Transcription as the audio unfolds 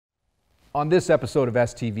On this episode of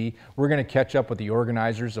STV, we're going to catch up with the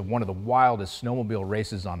organizers of one of the wildest snowmobile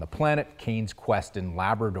races on the planet, Cain's Quest in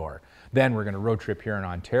Labrador. Then we're going to road trip here in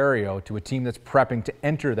Ontario to a team that's prepping to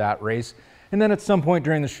enter that race. And then at some point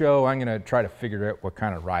during the show, I'm going to try to figure out what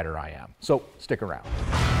kind of rider I am. So stick around.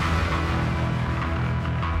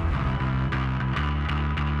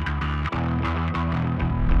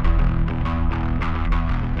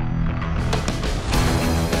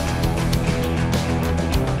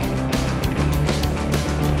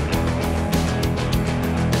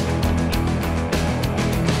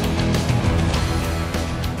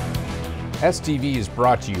 STV is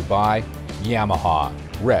brought to you by Yamaha,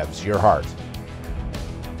 revs your heart.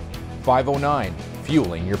 509,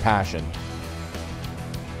 fueling your passion.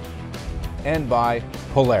 And by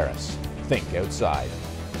Polaris, think outside.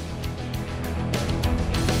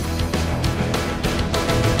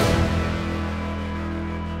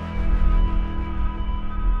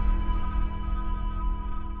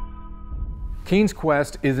 Cain's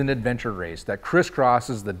Quest is an adventure race that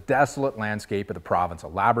crisscrosses the desolate landscape of the province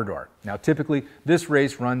of Labrador. Now, typically, this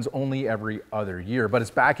race runs only every other year, but it's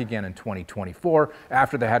back again in 2024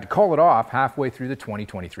 after they had to call it off halfway through the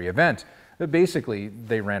 2023 event. Basically,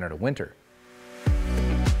 they ran out of winter.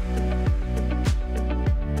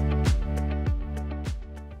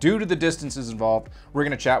 Due to the distances involved, we're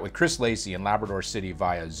going to chat with Chris Lacey in Labrador City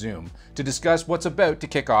via Zoom to discuss what's about to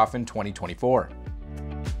kick off in 2024.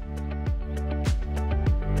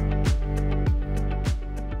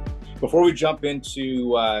 Before we jump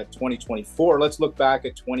into 2024, let's look back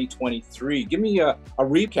at 2023. Give me a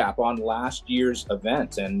recap on last year's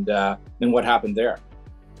event and what happened there.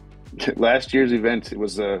 Last year's event, it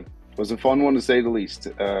was a fun one to say the least.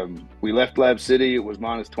 We left Lab City, it was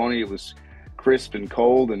 -20, it was crisp and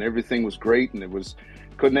cold and everything was great, and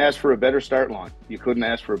couldn't ask for a better start line. You couldn't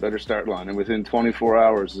ask for a better start line. And within 24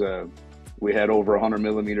 hours, we had over 100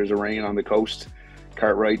 millimeters of rain on the coast.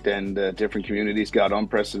 Cartwright and different communities got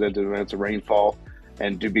unprecedented amounts of rainfall,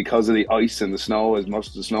 and because of the ice and the snow, as most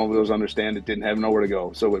of the snowmobiles understand, it didn't have nowhere to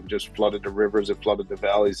go. So it just flooded the rivers, it flooded the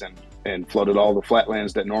valleys, and flooded all the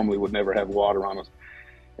flatlands that normally would never have water on it.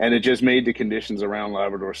 And it just made the conditions around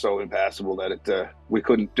Labrador so impassable that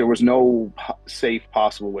there was no safe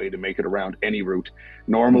possible way to make it around any route.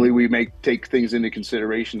 Normally we take things into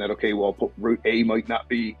consideration that, okay, well, route A might not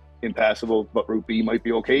be impassable, but route B might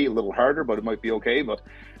be okay, a little harder, but it might be okay. But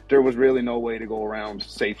there was really no way to go around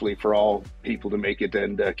safely for all people to make it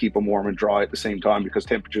and keep them warm and dry at the same time, because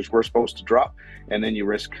temperatures were supposed to drop, and then you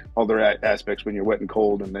risk other aspects when you're wet and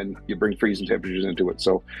cold, and then you bring freezing temperatures into it.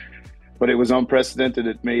 So, but it was unprecedented.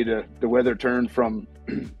 It made the weather turn from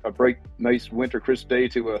a bright, nice winter crisp day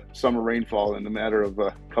to a summer rainfall in a matter of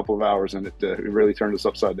a couple of hours, and it really turned us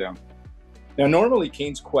upside down. Now, normally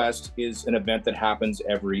Cain's Quest is an event that happens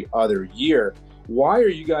every other year. Why are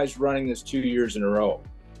you guys running this 2 years in a row?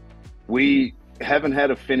 We haven't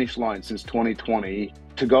had a finish line since 2020.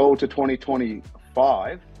 To go to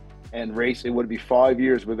 2025 and race, it would be 5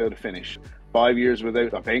 years without a finish, 5 years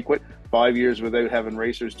without a banquet, 5 years without having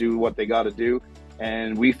racers do what they got to do.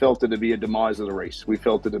 And we felt it to be a demise of the race. We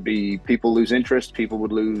felt it to be people lose interest, people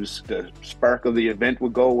would lose, the spark of the event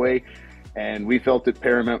would go away. And we felt it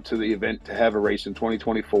paramount to the event to have a race in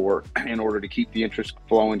 2024 in order to keep the interest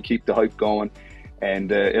flowing, keep the hype going.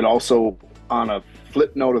 And it also, on a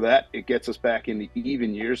flip note of that, it gets us back in the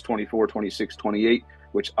even years, 24, 26, 28,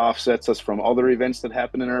 which offsets us from other events that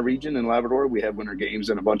happen in our region in Labrador. We have winter games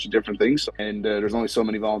and a bunch of different things. And there's only so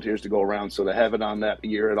many volunteers to go around. So to have it on that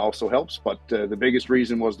year, it also helps. But the biggest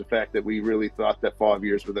reason was the fact that we really thought that 5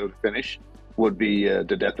 years without a finish would be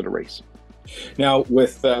the death of the race. Now,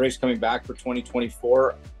 with the race coming back for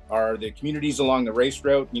 2024, are the communities along the race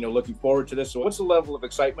route, looking forward to this? So what's the level of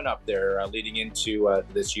excitement up there leading into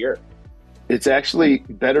this year? It's actually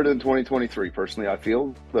better than 2023, personally, I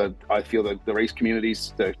feel. I feel that the race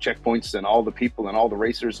communities, the checkpoints, and all the people and all the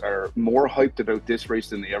racers are more hyped about this race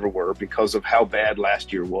than they ever were because of how bad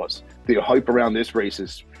last year was. The hype around this race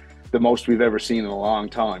is the most we've ever seen in a long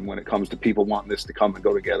time when it comes to people wanting this to come and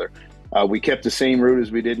go together. We kept the same route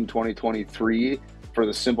as we did in 2023 for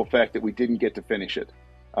the simple fact that we didn't get to finish it.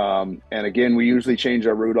 And again, we usually change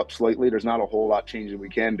our route up slightly. There's not a whole lot changing we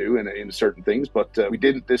can do in certain things, but we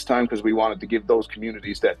didn't this time because we wanted to give those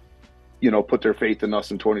communities that, put their faith in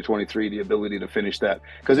us in 2023 the ability to finish that,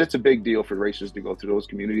 because it's a big deal for racers to go through those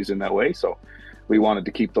communities in that way. So we wanted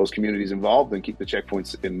to keep those communities involved and keep the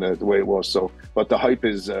checkpoints in the way it was. So, but the hype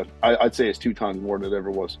is, I'd say it's 2 times more than it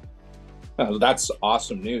ever was. That's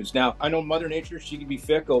awesome news. Now, I know Mother Nature, she can be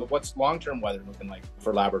fickle. What's long-term weather looking like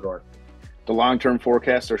for Labrador? The long-term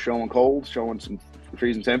forecasts are showing cold, showing some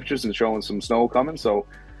freezing temperatures and showing some snow coming. So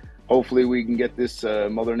hopefully we can get this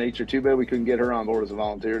Mother Nature. Too bad we couldn't get her on board as a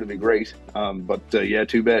volunteer. It'd be great. Yeah,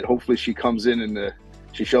 too bad. Hopefully she comes in and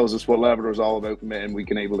she shows us what Labrador is all about, and we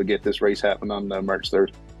can able to get this race happen on March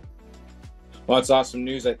 3rd. Well, that's awesome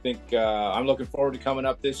news. I think I'm looking forward to coming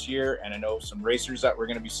up this year, and I know some racers that we're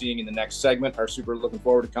going to be seeing in the next segment are super looking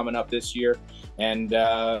forward to coming up this year. And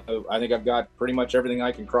I think I've got pretty much everything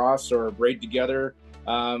I can cross or braid together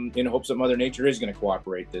in hopes that Mother Nature is going to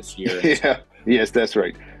cooperate this year. Yeah, yes, that's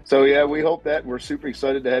right. So yeah, we hope that. We're super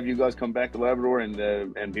excited to have you guys come back to Labrador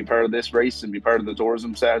and be part of this race and be part of the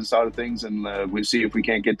tourism side of things. And we'll see if we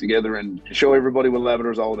can't get together and show everybody what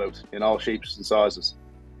Labrador's all about in all shapes and sizes.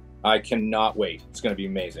 I cannot wait. It's going to be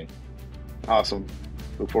amazing. Awesome.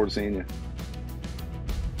 Look forward to seeing you.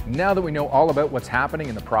 Now that we know all about what's happening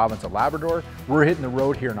in the province of Labrador, we're hitting the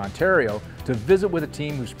road here in Ontario to visit with a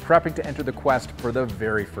team who's prepping to enter the quest for the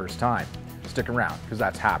very first time. Stick around, because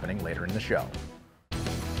that's happening later in the show.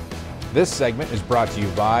 This segment is brought to you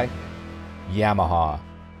by Yamaha.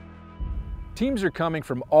 Teams are coming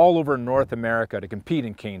from all over North America to compete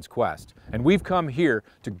in Cain's Quest, and we've come here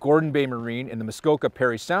to Gordon Bay Marine in the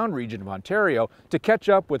Muskoka-Parry Sound region of Ontario to catch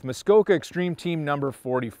up with Muskoka Extreme Team number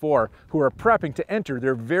 44, who are prepping to enter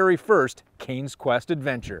their very first Cain's Quest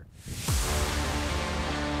adventure.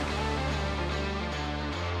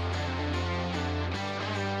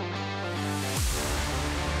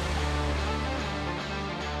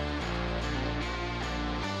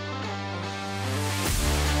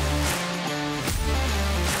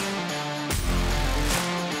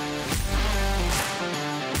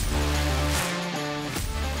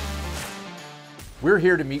 We're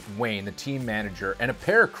here to meet Wayne, the team manager, and a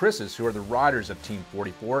pair of Chris's who are the riders of Team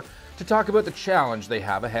 44 to talk about the challenge they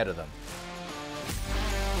have ahead of them.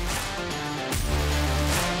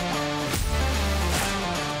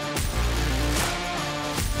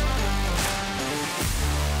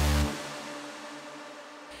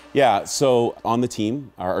 Yeah, so on the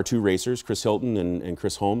team are our two racers, Chris Hilton and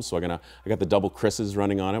Chris Holmes. So I got the double Chris's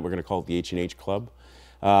running on it. We're gonna call it the H&H Club.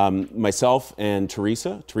 Myself and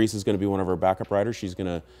Teresa. Teresa's going to be one of our backup riders. She's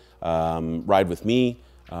going to ride with me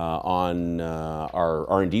on our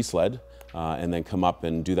R&D sled and then come up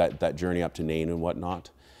and do that journey up to Nain and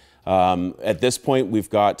whatnot. At this point,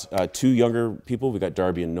 we've got two younger people. We've got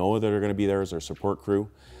Darby and Noah that are going to be there as our support crew.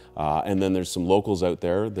 And then there's some locals out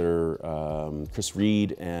there. Chris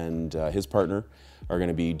Reed and his partner are going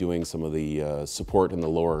to be doing some of the support in the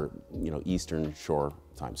lower, eastern shore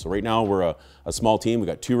time. So right now we're a small team. We've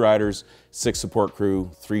got 2 riders, 6 support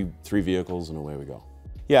crew, three vehicles, and away we go.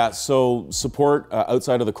 Yeah, so support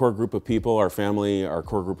outside of the core group of people, our family, our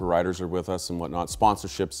core group of riders are with us and whatnot.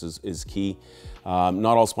 Sponsorships is key. Not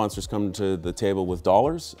all sponsors come to the table with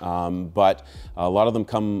dollars, but a lot of them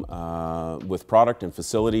come with product and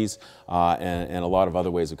facilities and a lot of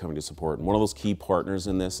other ways of coming to support. And one of those key partners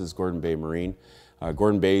in this is Gordon Bay Marine.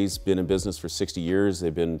 Gordon Bay's been in business for 60 years.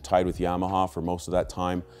 They've been tied with Yamaha for most of that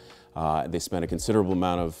time. They spent a considerable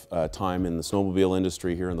amount of time in the snowmobile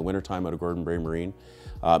industry here in the wintertime out of Gordon Bay Marine.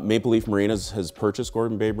 Maple Leaf Marinas has purchased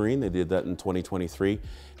Gordon Bay Marine. They did that in 2023.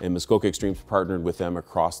 And Muskoka Extreme's partnered with them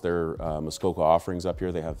across their Muskoka offerings up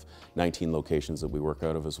here. They have 19 locations that we work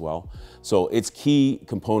out of as well. So it's key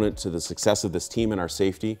component to the success of this team and our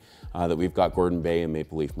safety that we've got Gordon Bay and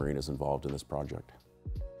Maple Leaf Marinas involved in this project.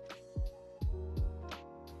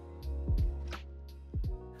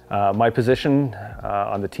 My position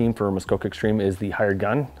on the team for Muskoka Extreme is the hired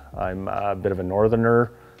gun. I'm a bit of a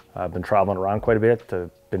northerner. I've been traveling around quite a bit.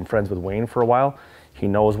 Been friends with Wayne for a while. He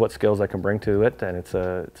knows what skills I can bring to it, and it's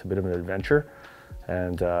a bit of an adventure.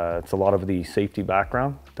 And it's a lot of the safety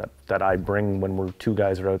background that I bring when we're 2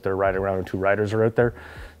 guys are out there riding around and 2 riders are out there.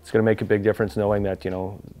 It's going to make a big difference knowing that,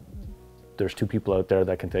 there's 2 people out there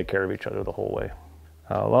that can take care of each other the whole way.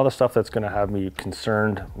 A lot of stuff that's going to have me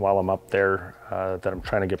concerned while I'm up there that I'm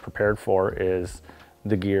trying to get prepared for is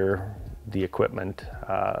the gear, the equipment,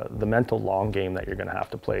 the mental long game that you're going to have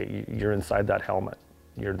to play. You're inside that helmet.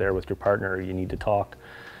 You're there with your partner. You need to talk.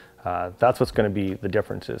 That's what's going to be the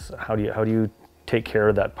difference is how do you take care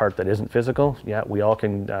of that part that isn't physical? Yeah, we all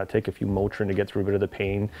can take a few Motrin to get through a bit of the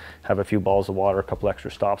pain, have a few balls of water, a couple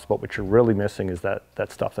extra stops, but what you're really missing is that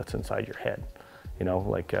stuff that's inside your head. You're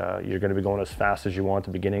going to be going as fast as you want at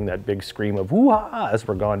the beginning, that big scream of woo-ah as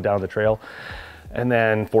we're going down the trail. And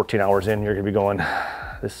then 14 hours in, you're going to be going,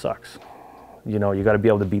 this sucks. You got to be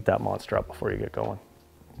able to beat that monster up before you get going.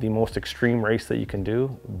 The most extreme race that you can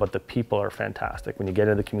do, but the people are fantastic. When you get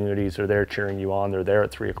into the communities, they're there cheering you on. They're there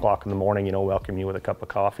at 3 o'clock in the morning, welcome you with a cup of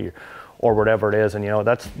coffee or whatever it is. And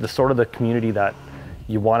that's the sort of the community that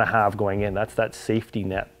you want to have going in. That's that safety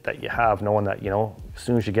net that you have, knowing that, as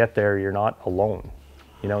soon as you get there, you're not alone.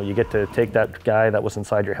 You know, you get to take that guy that was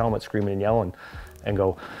inside your helmet screaming and yelling and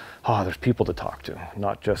go, oh, there's people to talk to,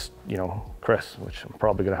 not just, you know, Chris, which I'm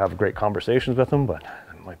probably going to have great conversations with him, but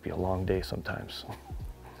it might be a long day sometimes.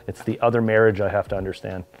 It's the other marriage I have to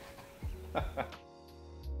understand.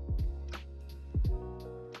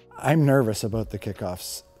 I'm nervous about the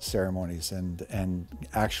kickoff ceremonies and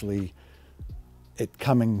actually it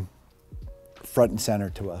coming front and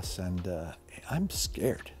center to us, and I'm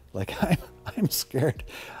scared. Like I'm scared.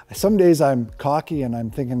 Some days I'm cocky and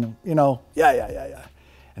I'm thinking, you know, yeah.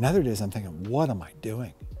 And other days I'm thinking, what am I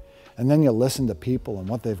doing? And then you listen to people and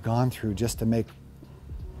what they've gone through just to make,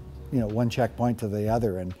 you know, one checkpoint to the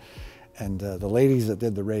other. And the ladies that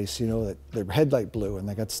did the race, you know, that their headlight blew and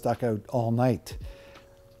they got stuck out all night.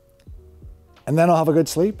 And then I'll have a good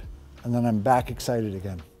sleep, and then I'm back excited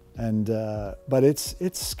again. And but it's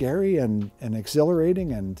scary and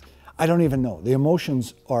exhilarating, and I don't even know. The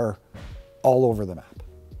emotions are all over the map.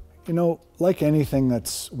 You know, like anything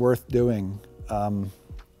that's worth doing,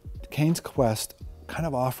 Cain's Quest kind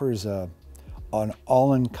of offers an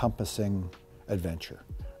all-encompassing adventure,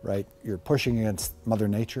 right? You're pushing against Mother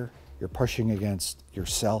Nature, you're pushing against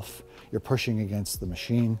yourself, you're pushing against the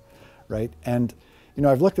machine, right? And you know,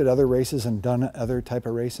 I've looked at other races and done other type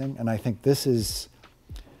of racing, and I think this is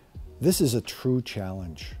a true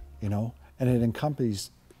challenge, you know, and it encompasses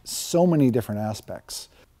so many different aspects.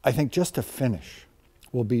 I think just to finish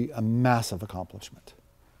will be a massive accomplishment,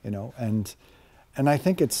 you know, and I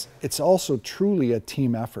think it's also truly a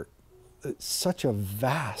team effort. It's such a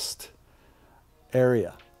vast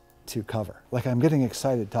area to cover. Like, I'm getting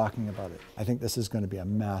excited talking about it. I think this is going to be a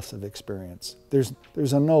massive experience. There's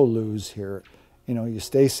a no lose here. You know, you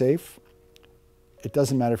stay safe. It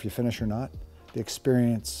doesn't matter if you finish or not. The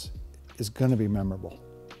experience is going to be memorable.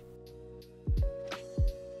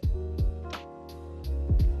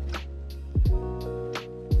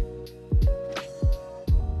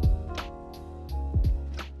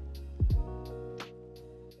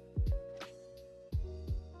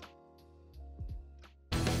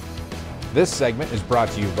 This segment is brought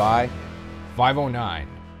to you by 509.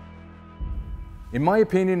 In my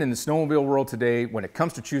opinion, in the snowmobile world today, when it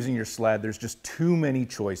comes to choosing your sled, there's just too many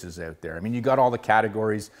choices out there. I mean, you got all the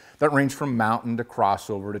categories that range from mountain to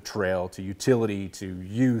crossover to trail to utility to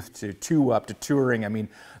youth to two-up to touring. I mean,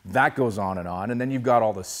 that goes on. And then you've got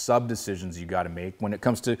all the sub-decisions you got to make when it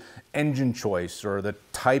comes to engine choice, or the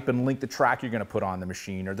type and length of track you're going to put on the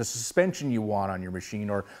machine, or the suspension you want on your machine,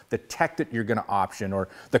 or the tech that you're going to option, or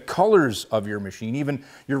the colors of your machine, even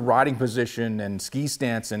your riding position and ski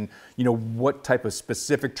stance, and you know what type of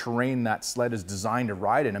specific terrain that sled is designed to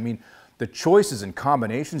ride in. I mean, the choices and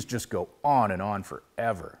combinations just go on and on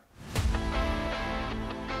forever.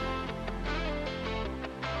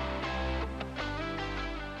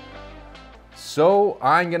 So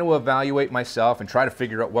I'm going to evaluate myself and try to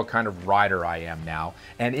figure out what kind of rider I am now.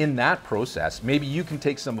 And in that process, maybe you can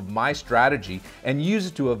take some of my strategy and use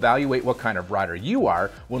it to evaluate what kind of rider you are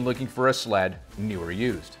when looking for a sled, new or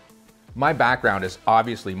used. My background is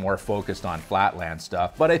obviously more focused on flatland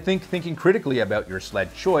stuff, but I think thinking critically about your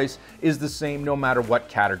sled choice is the same no matter what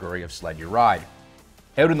category of sled you ride.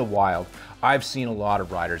 Out in the wild, I've seen a lot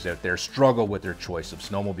of riders out there struggle with their choice of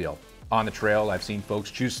snowmobile. On the trail, I've seen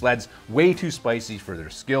folks choose sleds way too spicy for their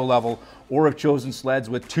skill level, or have chosen sleds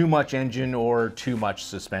with too much engine or too much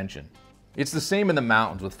suspension. It's the same in the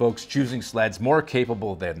mountains, with folks choosing sleds more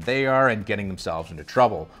capable than they are and getting themselves into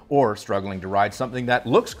trouble, or struggling to ride something that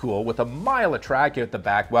looks cool with a mile of track out the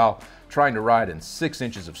back while trying to ride in 6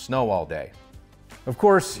 inches of snow all day. Of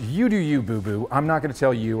course, you do you, boo-boo. I'm not going to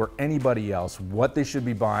tell you or anybody else what they should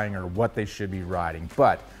be buying or what they should be riding,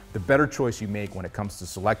 but the better choice you make when it comes to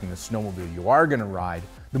selecting the snowmobile you are going to ride,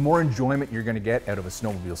 the more enjoyment you're going to get out of a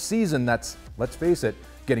snowmobile season that's, let's face it,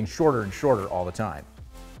 getting shorter and shorter all the time.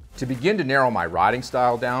 To begin to narrow my riding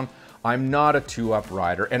style down, I'm not a two-up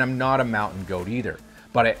rider and I'm not a mountain goat either,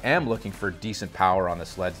 but I am looking for decent power on the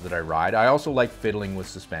sleds that I ride. I also like fiddling with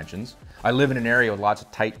suspensions. I live in an area with lots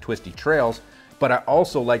of tight, twisty trails, but I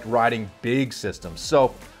also like riding big systems.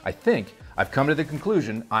 So I think I've come to the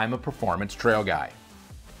conclusion I'm a performance trail guy.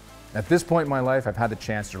 At this point in my life, I've had the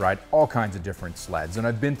chance to ride all kinds of different sleds, and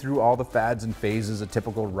I've been through all the fads and phases a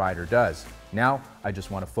typical rider does. Now, I just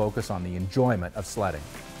want to focus on the enjoyment of sledding.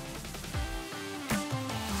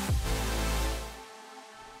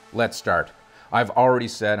 Let's start. I've already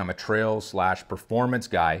said I'm a trail/performance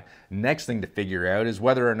guy. Next thing to figure out is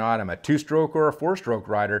whether or not I'm a two-stroke or a four-stroke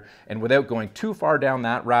rider, and without going too far down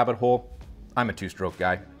that rabbit hole, I'm a two-stroke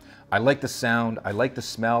guy. I like the sound, I like the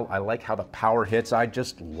smell, I like how the power hits, I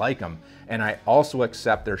just like them. And I also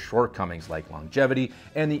accept their shortcomings like longevity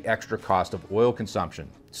and the extra cost of oil consumption.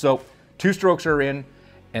 So 2 strokes are in,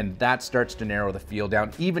 and that starts to narrow the field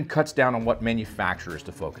down, even cuts down on what manufacturers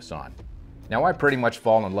to focus on. Now I pretty much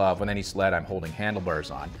fall in love with any sled I'm holding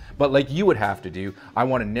handlebars on, but like you would have to do, I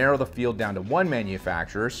want to narrow the field down to one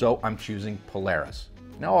manufacturer, so I'm choosing Polaris.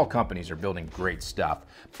 Now all companies are building great stuff,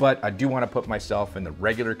 but I do want to put myself in the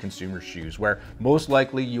regular consumer's shoes where most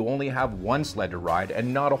likely you only have one sled to ride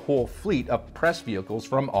and not a whole fleet of press vehicles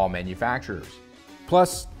from all manufacturers.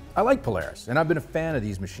 Plus, I like Polaris, and I've been a fan of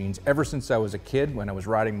these machines ever since I was a kid when I was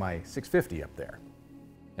riding my 650 up there.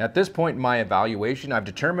 At this point in my evaluation, I've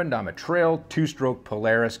determined I'm a trail 2-stroke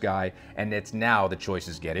Polaris guy, and it's now the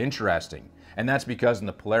choices get interesting. And that's because in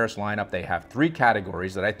the Polaris lineup they have 3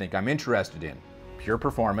 categories that I think I'm interested in: pure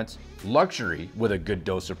performance, luxury with a good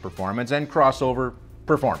dose of performance, and crossover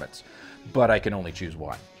performance. But I can only choose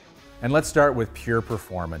one. And let's start with pure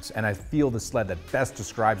performance, and I feel the sled that best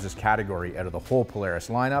describes this category out of the whole Polaris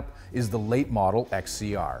lineup is the late model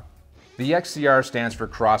XCR. The XCR stands for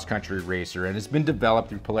Cross Country Racer and has been developed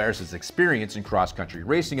through Polaris's experience in cross-country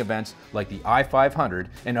racing events like the I-500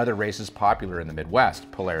 and other races popular in the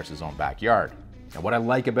Midwest, Polaris's own backyard. Now what I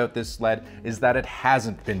like about this sled is that it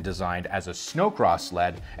hasn't been designed as a snowcross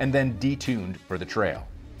sled and then detuned for the trail.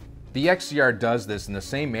 The XCR does this in the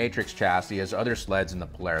same matrix chassis as other sleds in the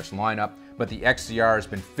Polaris lineup, but the XCR has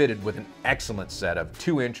been fitted with an excellent set of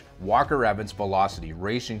 2-inch Walker Evans Velocity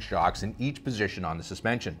racing shocks in each position on the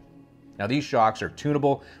suspension. Now these shocks are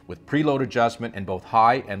tunable with preload adjustment and both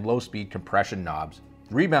high and low speed compression knobs.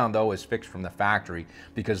 Rebound though is fixed from the factory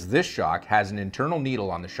because this shock has an internal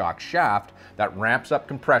needle on the shock shaft that ramps up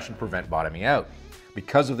compression to prevent bottoming out.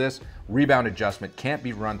 Because of this, rebound adjustment can't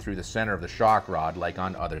be run through the center of the shock rod like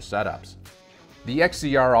on other setups. The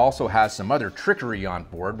XCR also has some other trickery on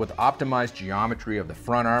board with optimized geometry of the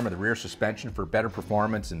front arm of the rear suspension for better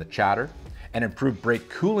performance in the chatter, an improved brake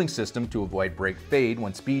cooling system to avoid brake fade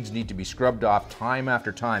when speeds need to be scrubbed off time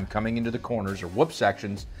after time coming into the corners or whoop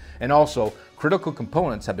sections, and also critical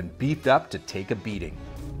components have been beefed up to take a beating.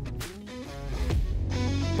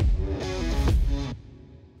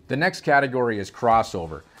 The next category is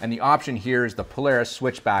crossover, and the option here is the Polaris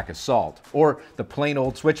Switchback Assault, or the plain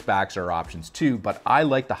old switchbacks are options too, but I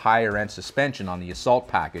like the higher end suspension on the Assault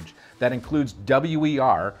package that includes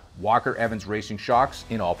WER Walker Evans racing shocks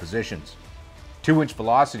in all positions. 2-inch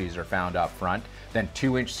velocities are found up front, then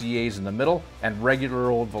 2-inch CAs in the middle, and regular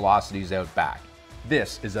old velocities out back.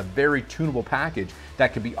 This is a very tunable package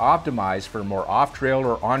that can be optimized for more off-trail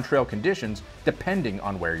or on-trail conditions depending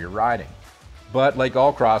on where you're riding. But like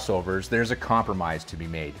all crossovers, there's a compromise to be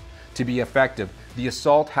made. To be effective, the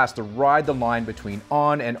Assault has to ride the line between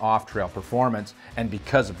on and off-trail performance, and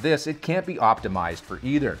because of this, it can't be optimized for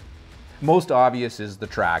either. Most obvious is the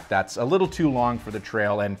track that's a little too long for the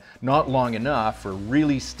trail and not long enough for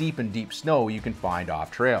really steep and deep snow you can find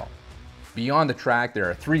off-trail. Beyond the track, there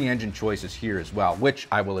are 3 engine choices here as well, which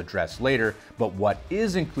I will address later, but what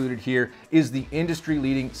is included here is the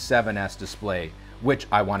industry-leading 7S display, which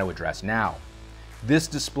I want to address now. This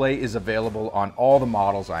display is available on all the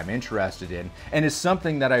models I'm interested in and is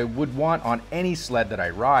something that I would want on any sled that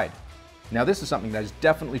I ride. Now this is something that has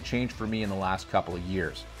definitely changed for me in the last couple of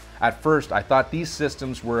years. At first, I thought these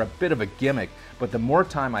systems were a bit of a gimmick, but the more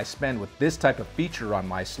time I spend with this type of feature on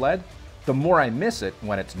my sled, the more I miss it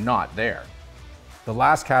when it's not there. The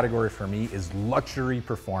last category for me is luxury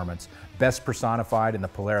performance, best personified in the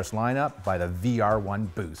Polaris lineup by the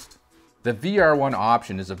VR1 Boost. The VR1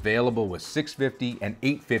 option is available with 650 and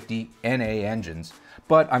 850 NA engines,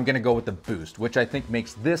 but I'm going to go with the Boost, which I think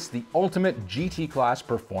makes this the ultimate GT class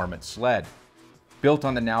performance sled. Built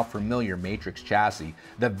on the now familiar Matrix chassis,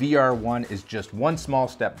 the VR1 is just one small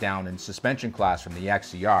step down in suspension class from the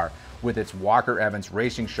XCR with its Walker Evans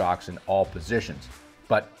racing shocks in all positions,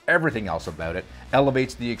 but everything else about it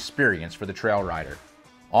elevates the experience for the trail rider.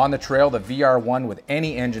 On the trail, the VR1 with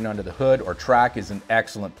any engine under the hood or track is an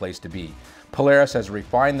excellent place to be. Polaris has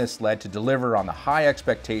refined this sled to deliver on the high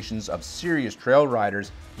expectations of serious trail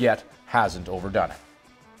riders, yet hasn't overdone it.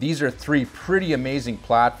 These are 3 pretty amazing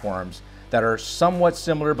platforms that are somewhat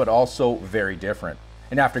similar but also very different.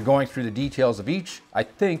 And after going through the details of each, I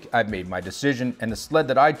think I've made my decision, and the sled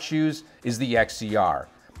that I'd choose is the XCR.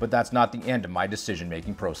 But that's not the end of my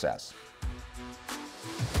decision-making process.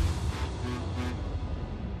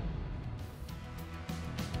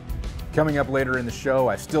 Coming up later in the show,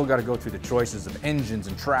 I've still got to go through the choices of engines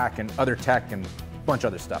and track and other tech and a bunch of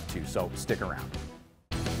other stuff too, so stick around.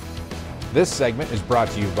 This segment is brought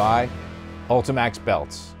to you by Ultimax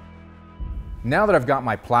Belts. Now that I've got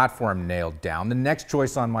my platform nailed down, the next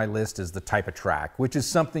choice on my list is the type of track, which is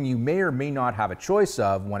something you may or may not have a choice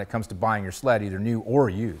of when it comes to buying your sled, either new or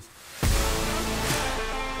used.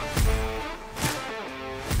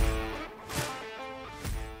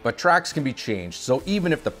 But tracks can be changed, so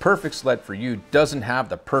even if the perfect sled for you doesn't have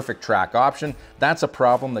the perfect track option, that's a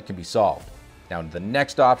problem that can be solved. Now, the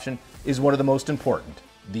next option is one of the most important,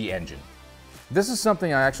 the engine. This is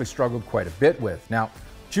something I actually struggled quite a bit with. Now,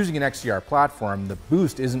 choosing an XCR platform, the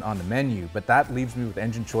boost isn't on the menu, but that leaves me with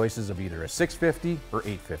engine choices of either a 650 or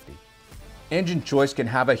 850. Engine choice can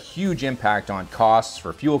have a huge impact on costs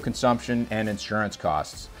for fuel consumption and insurance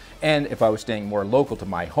costs. And if I was staying more local to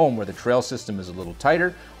my home where the trail system is a little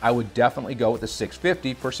tighter, I would definitely go with the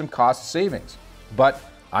 650 for some cost savings. But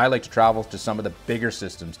I like to travel to some of the bigger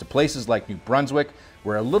systems, to places like New Brunswick,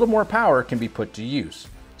 where a little more power can be put to use.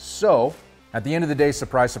 So, at the end of the day,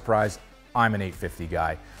 surprise, surprise, I'm an 850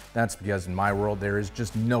 guy. That's because in my world, there is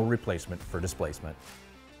just no replacement for displacement.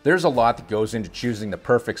 There's a lot that goes into choosing the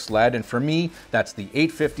perfect sled, and for me, that's the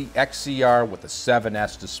 850 XCR with a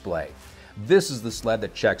 7S display. This is the sled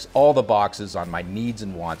that checks all the boxes on my needs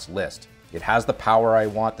and wants list. It has the power I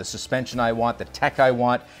want, the suspension I want, the tech I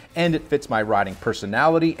want, and it fits my riding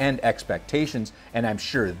personality and expectations, and I'm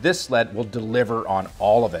sure this sled will deliver on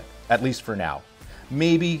all of it, at least for now.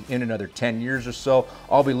 Maybe in another 10 years or so,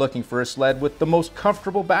 I'll be looking for a sled with the most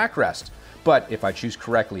comfortable backrest. But if I choose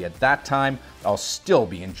correctly at that time, I'll still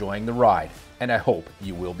be enjoying the ride, and I hope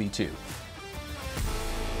you will be too.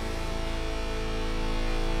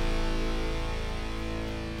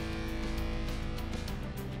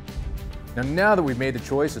 Now that we've made the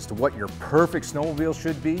choice as to what your perfect snowmobile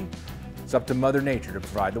should be, it's up to Mother Nature to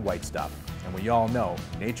provide the white stuff. And we all know,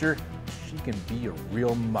 nature, she can be a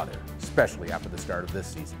real mother, especially after the start of this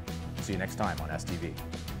season. See you next time on STV.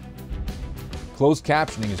 Closed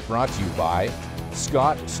captioning is brought to you by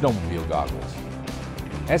Scott Snowmobile Goggles.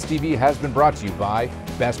 STV has been brought to you by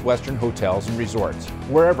Best Western Hotels and Resorts.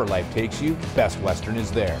 Wherever life takes you, Best Western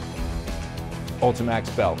is there.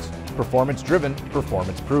 Ultimax Belts, performance driven,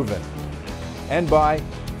 performance proven. And by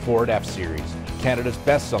Ford F-Series, Canada's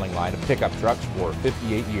best-selling line of pickup trucks for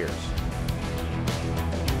 58 years.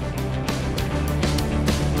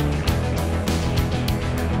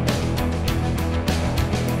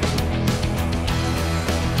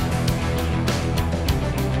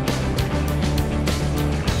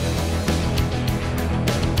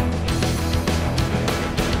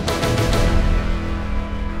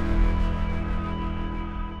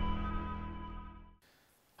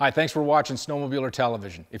 Hi, thanks for watching Snowmobiler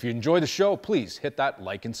Television. If you enjoy the show, please hit that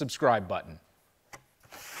like and subscribe button.